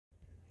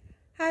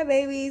Hi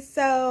baby.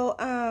 So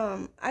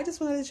I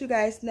just want to let you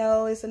guys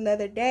know it's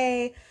another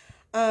day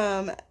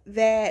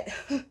that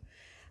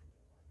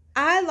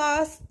I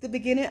lost the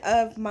beginning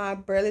of my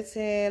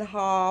Burlington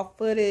haul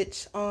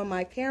footage on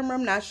my camera.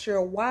 I'm not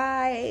sure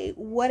why,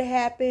 what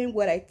happened,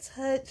 what I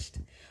touched,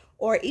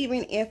 or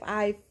even if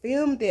I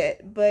filmed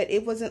it, but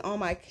it wasn't on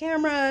my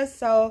camera.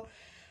 So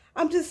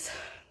I'm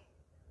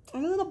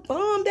a little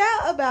bummed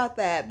out about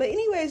that. But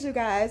anyways, you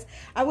guys,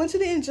 I want you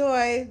to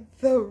enjoy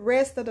the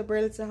rest of the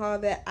Burlington haul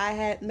that I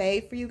had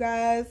made for you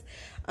guys.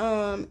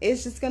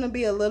 It's just going to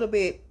be a little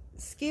bit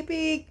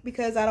skippy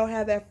because I don't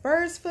have that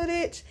first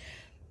footage.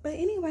 But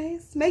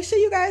anyways, make sure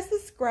you guys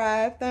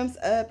subscribe, thumbs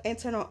up, and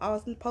turn on all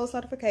post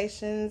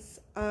notifications.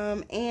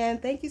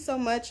 And thank you so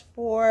much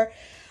for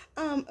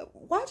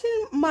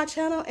watching my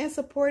channel and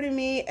supporting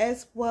me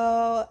as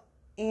well.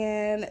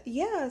 And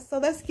yeah, so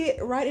let's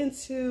get right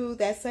into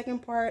that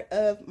second part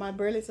of my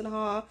Burlington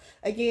haul.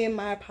 Again,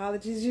 my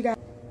apologies, you guys.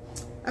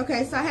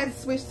 Okay, so I had to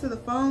switch to the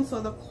phone, so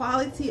the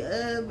quality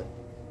of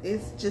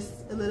is just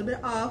a little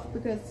bit off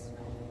because,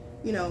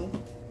 you know,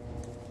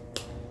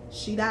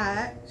 she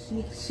died.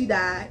 She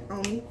died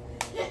on me.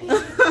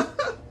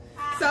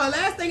 So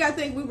last thing I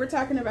think we were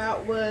talking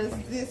about was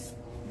this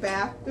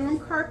bathroom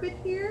carpet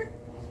here.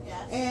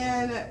 Yes.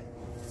 And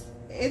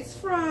it's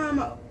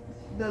from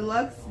the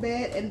Luxe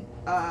Bed and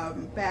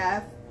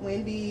Bath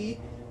Wendy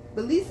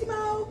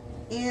Bellissimo,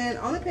 and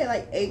only paid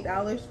like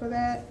 $8 for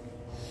that.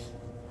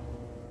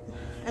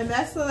 And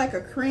that's like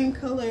a cream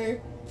color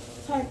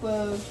type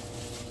of,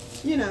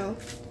 you know.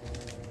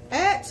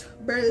 At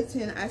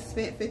Burlington, I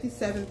spent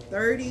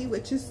 $57.30,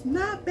 which is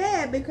not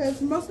bad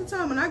because most of the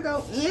time when I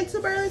go into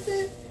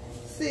Burlington,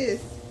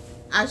 sis,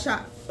 I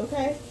shop,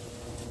 okay?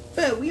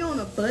 But we on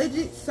a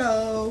budget,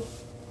 so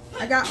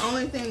I got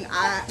everything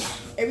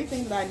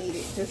that I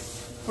needed just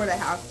for the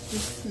house,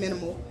 just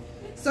minimal.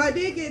 So I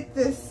did get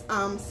this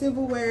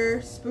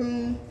silverware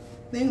spoon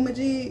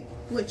thingamajig,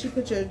 which you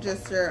put your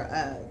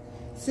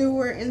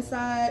silverware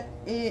inside,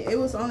 and it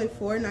was only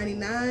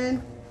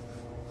 $4.99.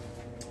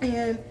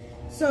 And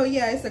so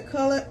yeah, it's a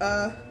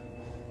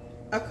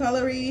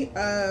cutlery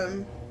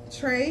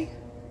tray,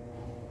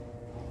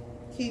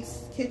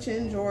 keeps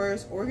kitchen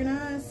drawers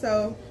organized.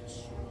 So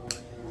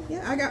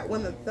yeah, I got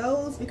one of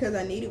those because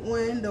I needed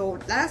one. The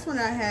last one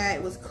I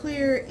had was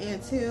clear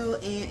and teal,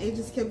 and it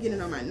just kept getting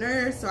on my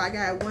nerves. So I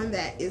got one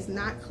that is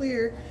not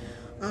clear.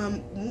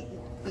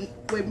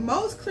 With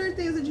most clear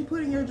things that you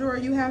put in your drawer,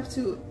 you have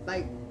to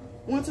like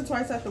once or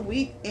twice out the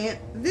week. And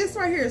this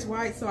right here is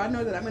white, so I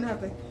know that I'm gonna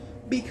have to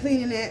be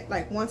cleaning it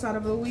like once out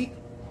of a week.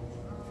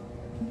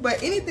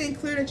 But anything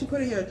clear that you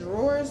put in your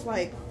drawers,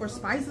 like for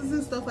spices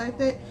and stuff like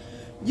that,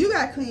 you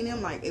gotta clean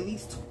them like at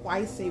least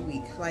twice a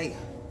week. Like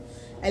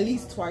at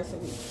least twice a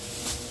week.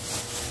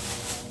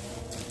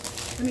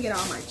 Let me get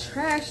all my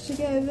trash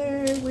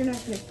together. We're not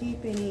gonna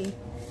keep any.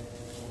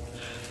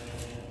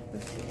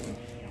 Let's see.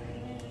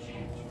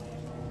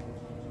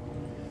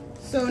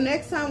 So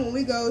next time when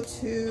we go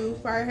to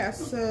Firehouse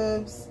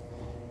Subs,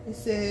 it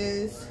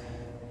says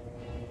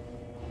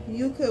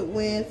you could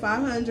win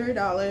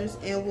 $500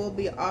 and will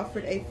be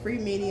offered a free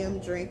medium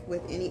drink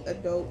with any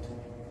adult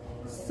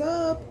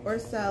sub or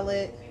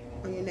salad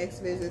on your next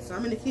visit. So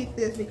I'm going to keep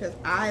this because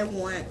I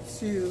want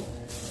to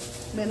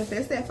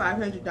manifest that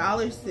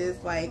 $500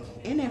 is like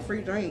in that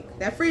free drink.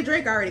 That free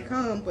drink already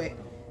come, but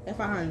that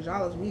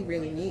 $500 we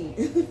really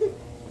need.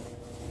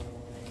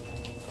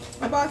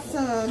 I bought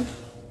some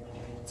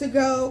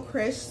to-go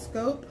Crush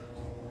Scope.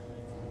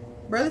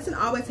 Burlington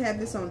always have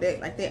this on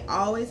deck. Like they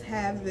always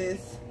have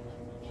this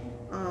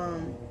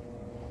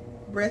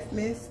breath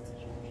mist,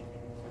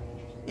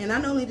 and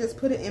I normally just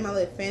put it in my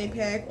little fanny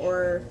pack,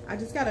 or I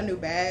just got a new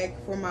bag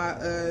for my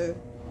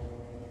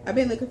I've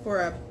been looking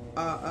for a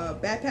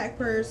backpack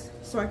purse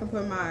so I can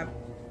put my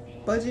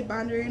budget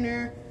binder in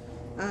there,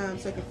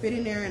 so it can fit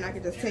in there and I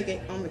can just take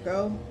it on the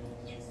go.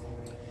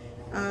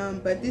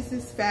 But this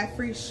is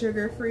fat-free,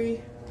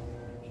 sugar-free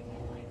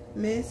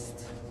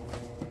mist.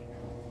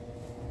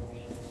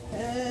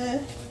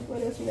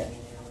 What else we got?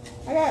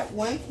 I got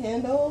one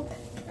candle.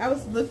 I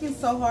was looking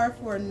so hard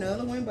for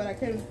another one, but I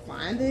couldn't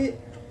find it.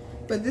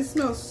 But this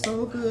smells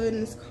so good,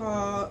 and it's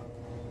called,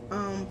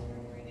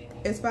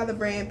 it's by the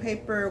brand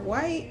Paper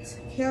White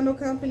Candle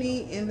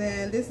Company, and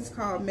then this is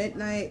called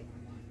Midnight.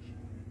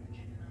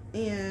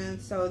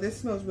 And so this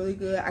smells really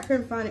good. I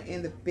couldn't find it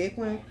in the big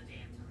one,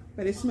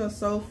 but it smells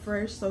so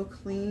fresh, so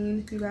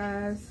clean, you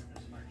guys.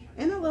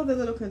 And I love the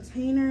little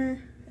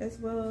container as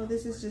well.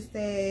 This is just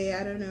a,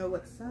 I don't know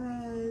what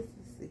size.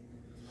 Let's see.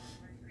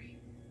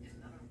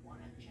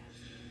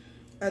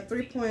 A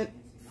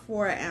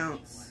 3.4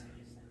 ounce.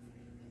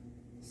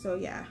 So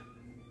yeah,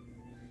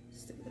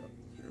 just a little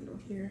candle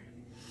here.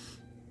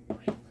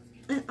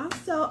 And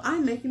also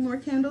I'm making more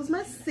candles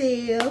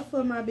myself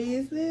for my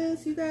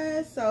business, you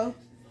guys. So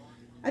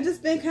I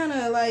just been kind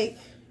of like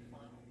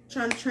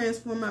trying to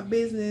transform my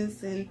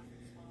business and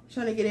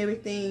trying to get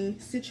everything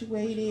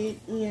situated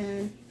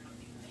and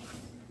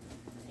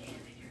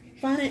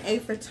finding a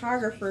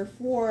photographer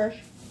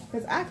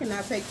because I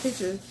cannot take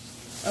pictures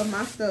of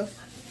my stuff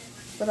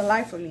for the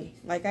life of me.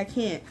 Like, I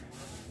can't.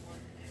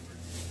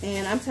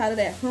 And I'm tired of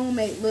that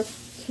homemade look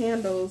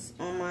candles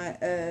on my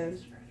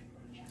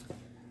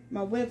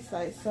my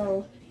website.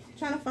 So I'm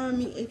trying to find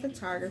me a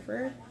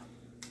photographer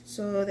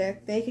so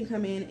that they can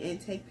come in and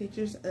take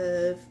pictures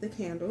of the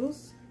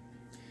candles.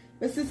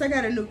 But since I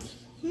got a new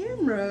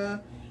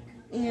camera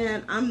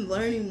and I'm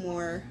learning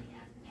more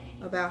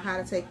about how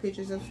to take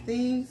pictures of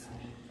things,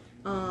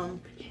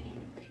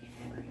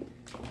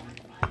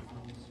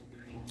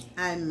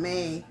 I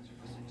may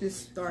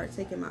just start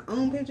taking my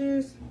own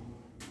pictures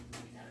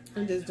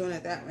and just doing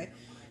it that way.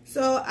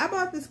 So I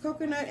bought this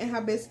coconut and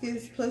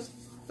hibiscus plus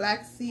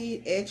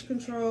flaxseed edge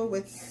control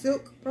with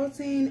silk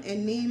protein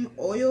and neem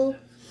oil.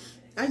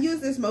 I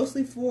use this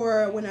mostly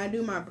for when I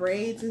do my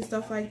braids and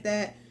stuff like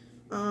that,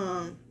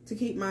 to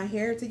keep my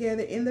hair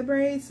together in the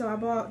braids. So I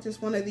bought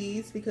just one of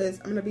these because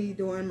I'm gonna be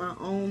doing my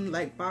own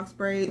like box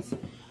braids.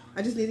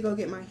 I just need to go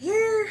get my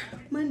hair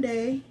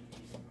Monday,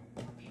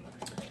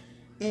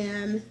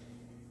 and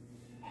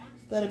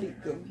that'll be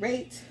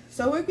great.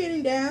 So we're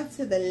getting down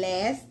to the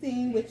last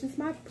thing, which is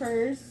my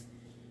purse.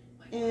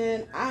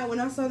 And when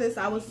I saw this,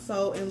 I was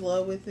so in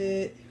love with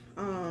it.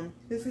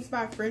 This is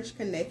by French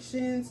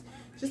Connections.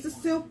 Just a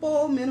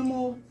simple,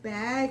 minimal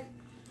bag.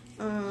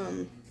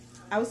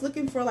 I was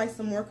looking for like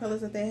some more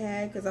colors that they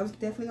had because I was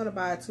definitely going to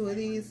buy 2 of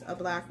these, a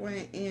black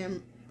one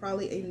and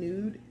probably a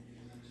nude.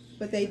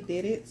 But they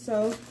did it.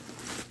 So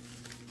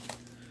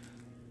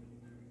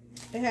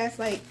it has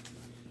like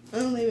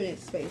unlimited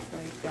space,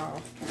 like,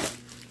 y'all.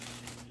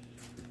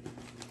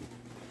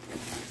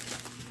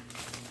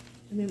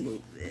 Let me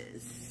move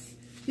this.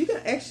 You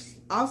can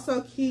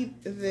also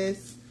keep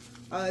this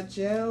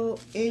gel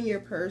in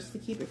your purse to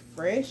keep it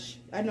fresh.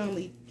 I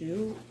normally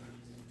do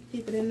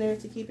keep it in there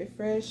to keep it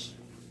fresh,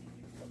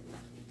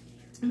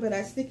 but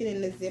I stick it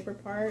in the zipper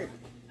part.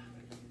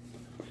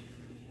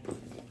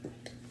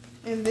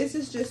 And this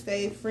is just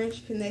a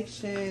French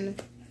Connection,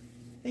 I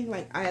think,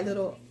 like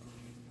little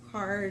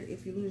card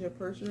if you lose your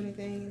purse or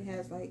anything. It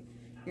has like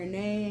your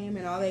name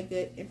and all that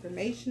good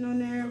information on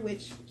there,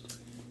 which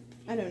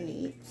I don't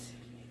need.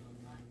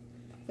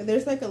 But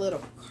there's like a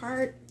little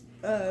cart,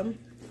 I don't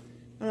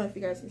know if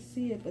you guys can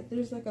see it, but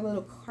there's like a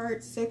little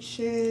cart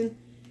section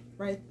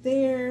right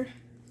there.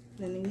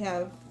 And then you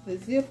have the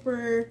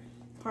zipper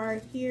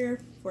part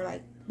here for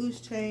like loose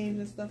change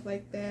and stuff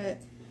like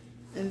that.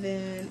 And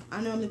then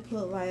I normally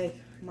put like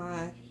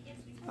my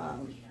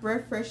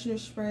breath freshener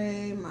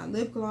spray, my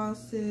lip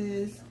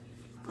glosses.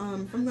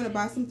 If I'm gonna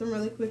buy something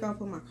really quick, I'll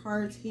put my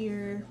cards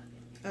here,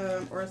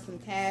 or some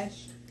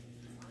cash.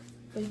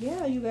 But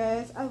yeah, you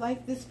guys, I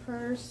like this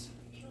purse.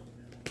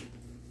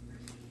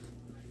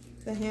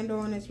 The handle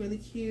on it's really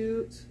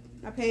cute.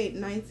 I paid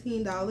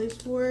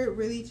 $19 for it.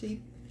 Really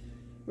cheap.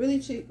 Really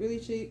cheap, really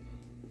cheap.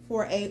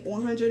 For a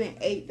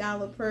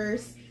 $108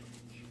 purse.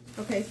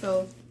 Okay,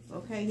 so,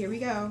 okay, here we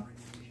go.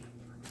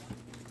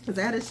 Because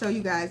I had to show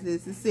you guys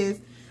this. It says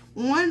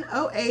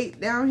 108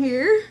 down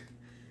here.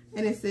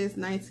 And it says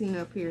 19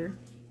 up here.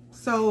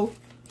 So,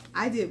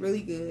 I did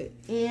really good.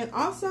 And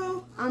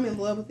also, I'm in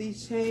love with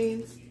these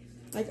chains.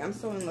 Like, I'm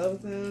so in love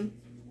with them.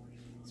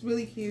 It's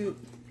really cute.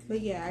 But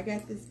yeah, I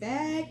got this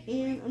bag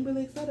and I'm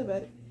really excited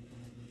about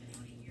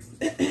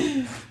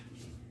it.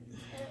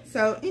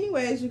 So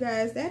anyways, you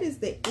guys, that is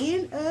the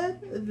end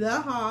of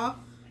the haul.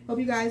 Hope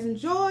you guys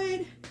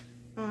enjoyed.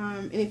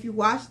 And if you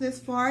watched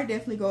this far,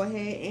 definitely go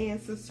ahead and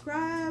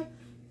subscribe.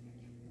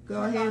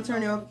 Go ahead and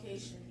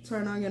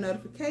turn on your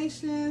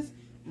notifications.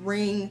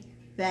 Ring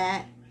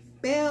that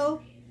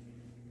bell.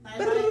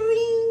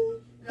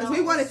 Because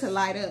we want it to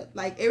light up.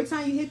 Like every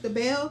time you hit the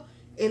bell,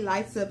 it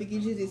lights up. It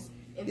gives you this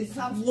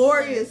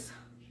glorious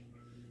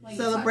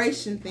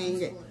celebration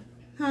thing.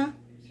 Huh?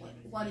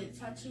 When you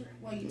touch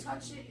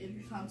it, it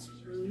becomes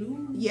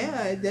blue.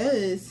 Yeah, it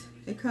does.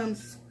 It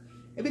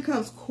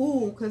becomes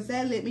cool, because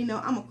that let me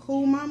know I'm a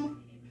cool mama.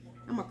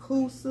 I'm a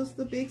cool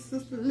sister, big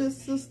sister, little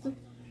sister.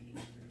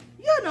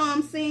 You know what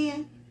I'm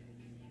saying?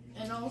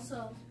 And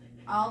also,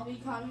 I'll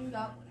be coming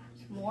up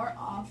more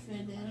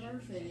often in our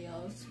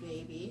videos,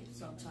 maybe,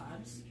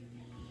 sometimes.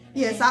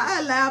 Yes, I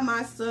allow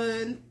my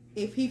son,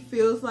 if he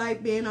feels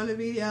like being on the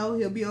video,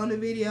 he'll be on the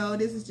video.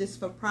 This is just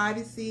for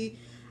privacy.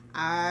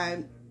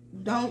 I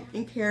don't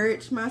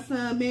encourage my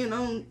son being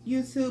on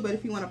YouTube, but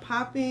if you want to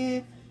pop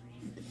in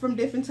from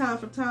time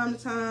to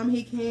time,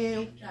 he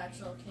can.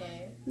 That's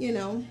okay. You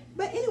know.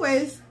 But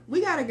anyways, we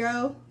gotta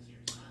go.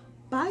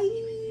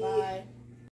 Bye. Bye.